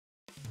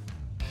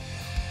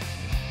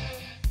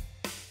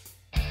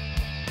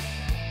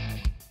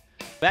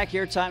Back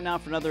here, time now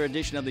for another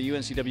edition of the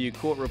UNCW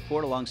Court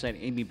Report alongside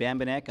Amy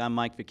Bambanek. I'm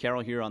Mike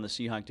Vaccaro here on the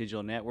Seahawk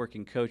Digital Network.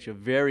 And, Coach, a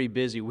very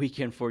busy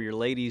weekend for your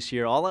ladies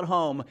here, all at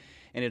home.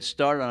 And it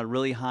started on a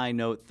really high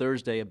note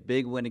Thursday, a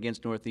big win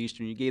against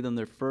Northeastern. You gave them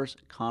their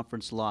first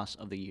conference loss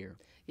of the year.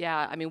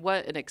 Yeah, I mean,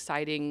 what an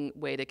exciting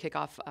way to kick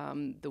off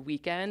the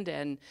weekend.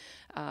 And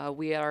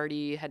we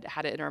already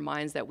had it in our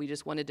minds that we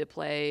just wanted to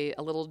play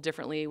a little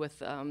differently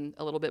with a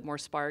little bit more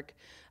spark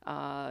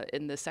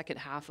in the second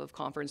half of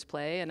conference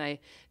play. And I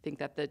think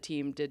that the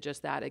team did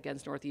just that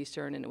against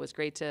Northeastern. And it was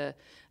great to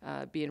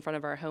be in front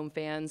of our home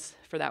fans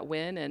for that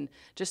win and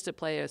just to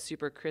play a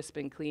super crisp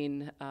and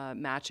clean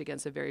match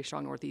against a very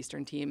strong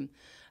Northeastern team.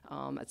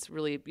 It's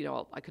really,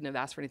 I couldn't have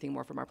asked for anything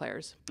more from our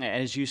players.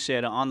 As you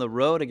said, on the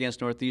road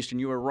against Northeastern,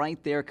 you were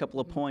right there, a couple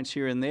of points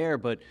here and there,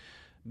 but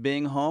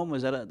being home,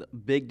 was that a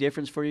big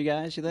difference for you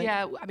guys, you think?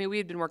 Yeah, I mean, we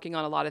had been working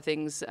on a lot of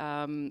things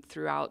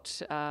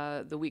throughout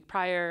the week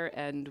prior,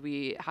 and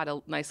we had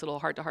a nice little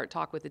heart-to-heart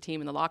talk with the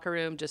team in the locker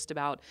room just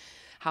about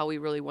how we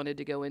really wanted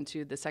to go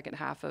into the second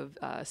half of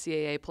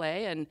CAA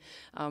play. And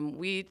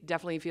we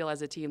definitely feel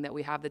as a team that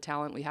we have the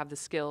talent, we have the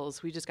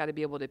skills. We just got to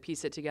be able to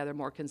piece it together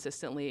more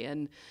consistently.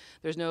 And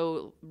there's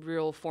no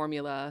real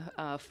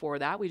formula for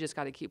that. We just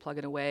got to keep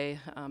plugging away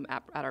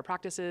at our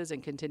practices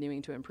and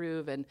continuing to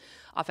improve. And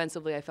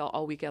offensively, I felt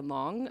all weekend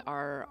long,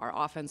 our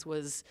offense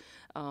was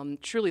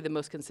truly the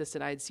most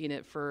consistent I'd seen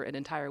it for an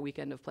entire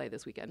weekend of play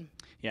this weekend.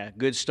 Yeah,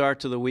 good start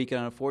to the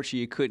weekend. Unfortunately,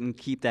 you couldn't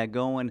keep that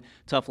going.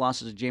 Tough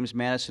losses to James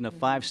Madison, a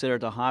five-setter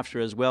to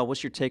Hofstra as well.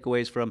 What's your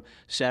takeaways from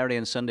Saturday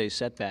and Sunday's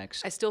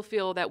setbacks? I still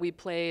feel that we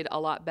played a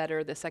lot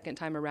better the second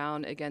time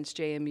around against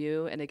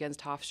JMU and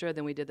against Hofstra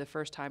than we did the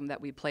first time that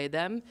we played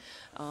them.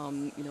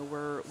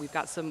 We've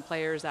got some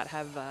players that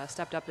have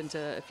stepped up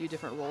into a few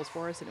different roles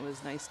for us, and it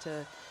was nice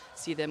to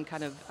see them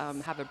kind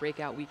of have a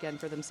breakout weekend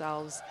for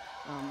themselves.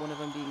 One of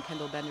them being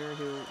Kendall Bender,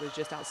 who was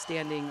just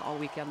outstanding all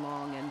weekend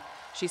long, and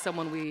she's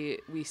someone we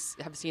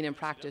have seen in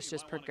practice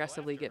just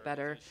progressively get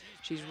better.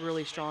 She's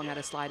really strong at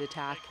a slide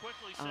attack,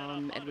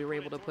 and we were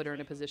able to put her in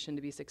a position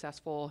to be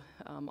successful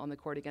on the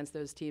court against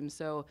those teams.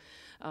 So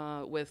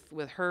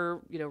with her,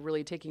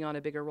 really taking on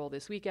a bigger role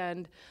this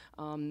weekend,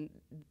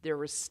 there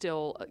was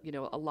still,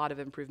 a lot of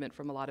improvement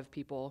from a lot of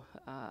people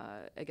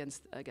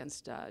against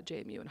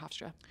JMU and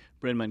Hofstra.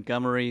 Bryn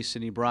Montgomery,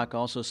 Sydney Brock,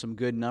 also some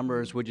good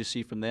numbers. What'd you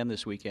see from them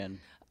this weekend?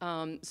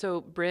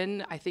 So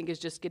Bryn, I think, is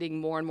just getting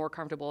more and more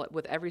comfortable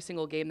with every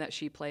single game that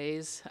she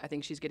plays. I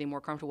think she's getting more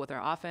comfortable with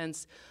our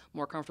offense,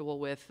 more comfortable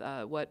with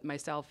what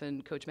myself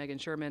and Coach Megan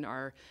Sherman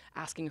are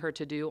asking her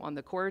to do on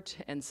the court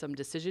and some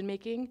decision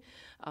making.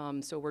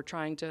 So we're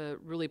trying to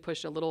really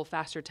push a little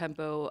faster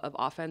tempo of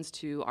offense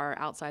to our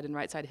outside and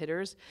right side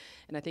hitters.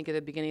 And I think at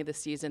the beginning of the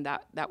season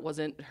that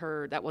wasn't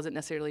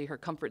necessarily her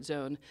comfort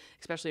zone,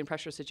 especially in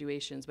pressure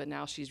situations. But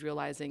now she's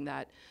realizing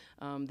that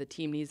the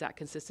team needs that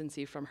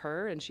consistency from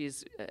her, and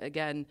she's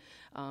again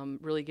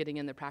really getting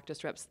in the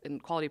practice reps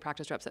and quality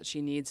practice reps that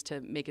she needs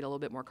to make it a little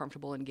bit more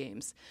comfortable in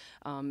games.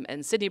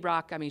 And Sydney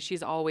Brock, I mean,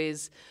 she's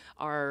always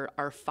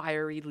our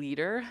fiery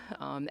leader.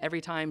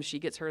 Every time she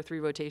gets her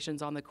 3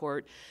 rotations on the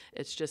court,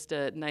 it's just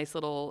a nice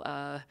little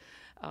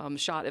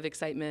shot of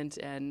excitement.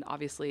 And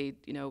obviously,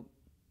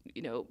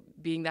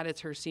 being that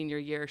it's her senior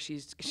year,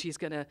 she's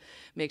going to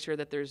make sure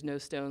that there's no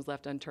stones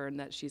left unturned,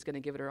 that she's going to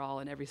give it her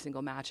all in every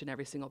single match and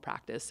every single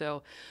practice.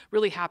 So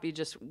really happy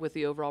just with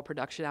the overall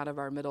production out of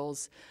our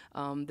middles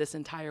this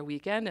entire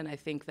weekend. And I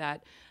think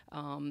that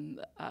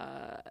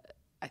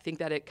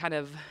it kind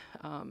of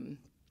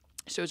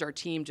shows our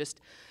team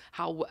just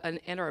how,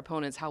 and our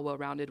opponents, how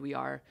well-rounded we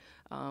are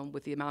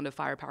with the amount of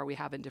firepower we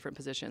have in different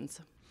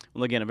positions.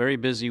 Well, again, a very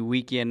busy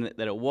weekend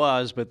that it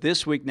was, but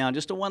this week now,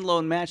 just a one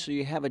lone match, so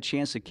you have a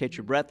chance to catch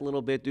your breath a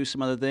little bit, do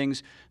some other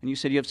things. And you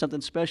said you have something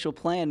special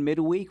planned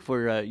midweek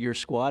for your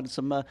squad,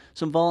 some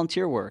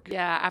volunteer work.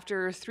 Yeah,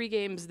 after 3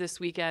 games this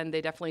weekend,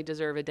 they definitely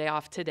deserve a day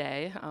off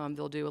today.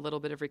 They'll do a little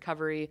bit of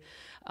recovery,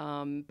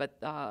 but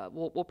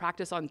we'll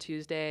practice on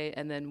Tuesday,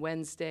 and then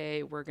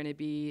Wednesday we're going to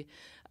be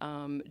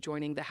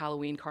joining the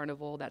Halloween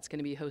Carnival that's going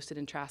to be hosted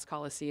in Trask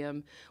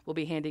Coliseum. We'll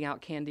be handing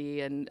out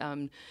candy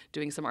and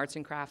doing some arts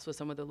and crafts with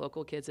some of the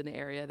local kids in the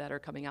area that are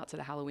coming out to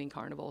the Halloween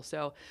Carnival.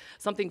 So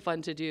something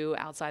fun to do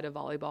outside of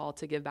volleyball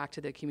to give back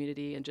to the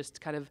community and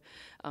just kind of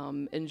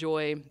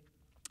enjoy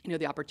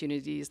the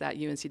opportunities that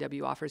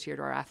UNCW offers here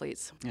to our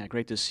athletes. Yeah,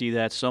 great to see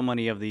that. So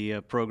many of the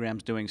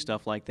programs doing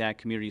stuff like that,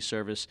 community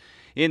service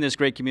in this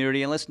great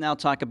community. And let's now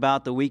talk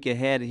about the week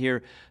ahead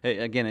here.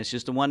 Again, it's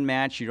just a one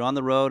match. You're on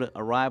the road,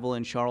 a rival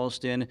in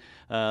Charleston.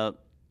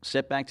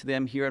 Setback to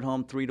them here at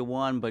home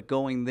 3-1, but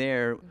going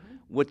there,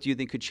 what do you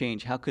think could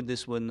change? How could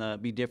this one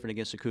be different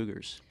against the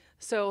Cougars?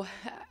 So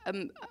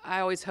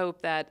I always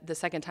hope that the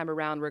second time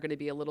around we're going to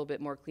be a little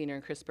bit more cleaner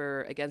and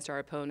crisper against our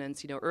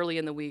opponents. You know, early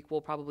in the week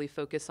we'll probably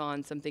focus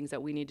on some things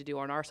that we need to do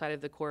on our side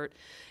of the court,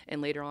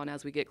 and later on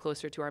as we get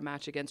closer to our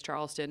match against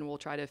Charleston, we'll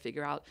try to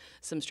figure out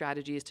some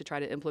strategies to try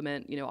to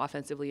implement, you know,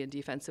 offensively and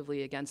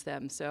defensively against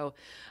them. So,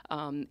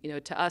 you know,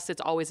 to us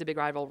it's always a big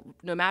rival.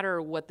 No matter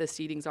what the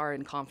seedings are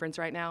in conference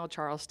right now,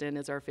 Charleston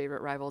is our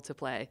favorite rival to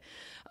play.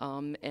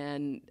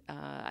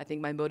 I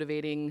think my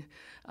motivating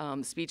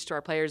speech to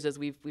our players is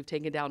we've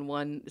taken down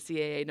one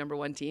CAA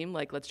 #1 team,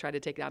 like let's try to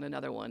take down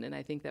another one, and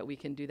I think that we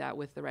can do that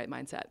with the right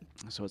mindset.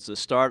 So it's the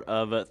start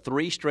of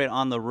 3 straight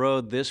on the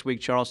road this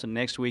week, Charleston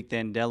next week,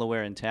 then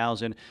Delaware and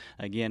Towson.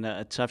 Again,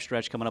 a tough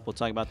stretch coming up. We'll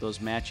talk about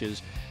those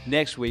matches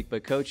next week,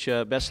 but Coach,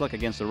 best luck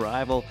against the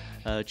rival.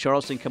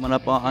 Charleston coming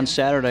up on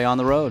Saturday on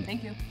the road.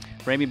 Thank you.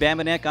 For Amy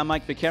Bambanek, I'm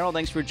Mike Vaccaro.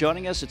 Thanks for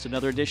joining us. It's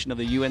another edition of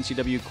the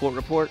UNCW Court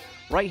Report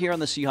right here on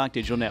the Seahawk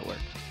Digital Network.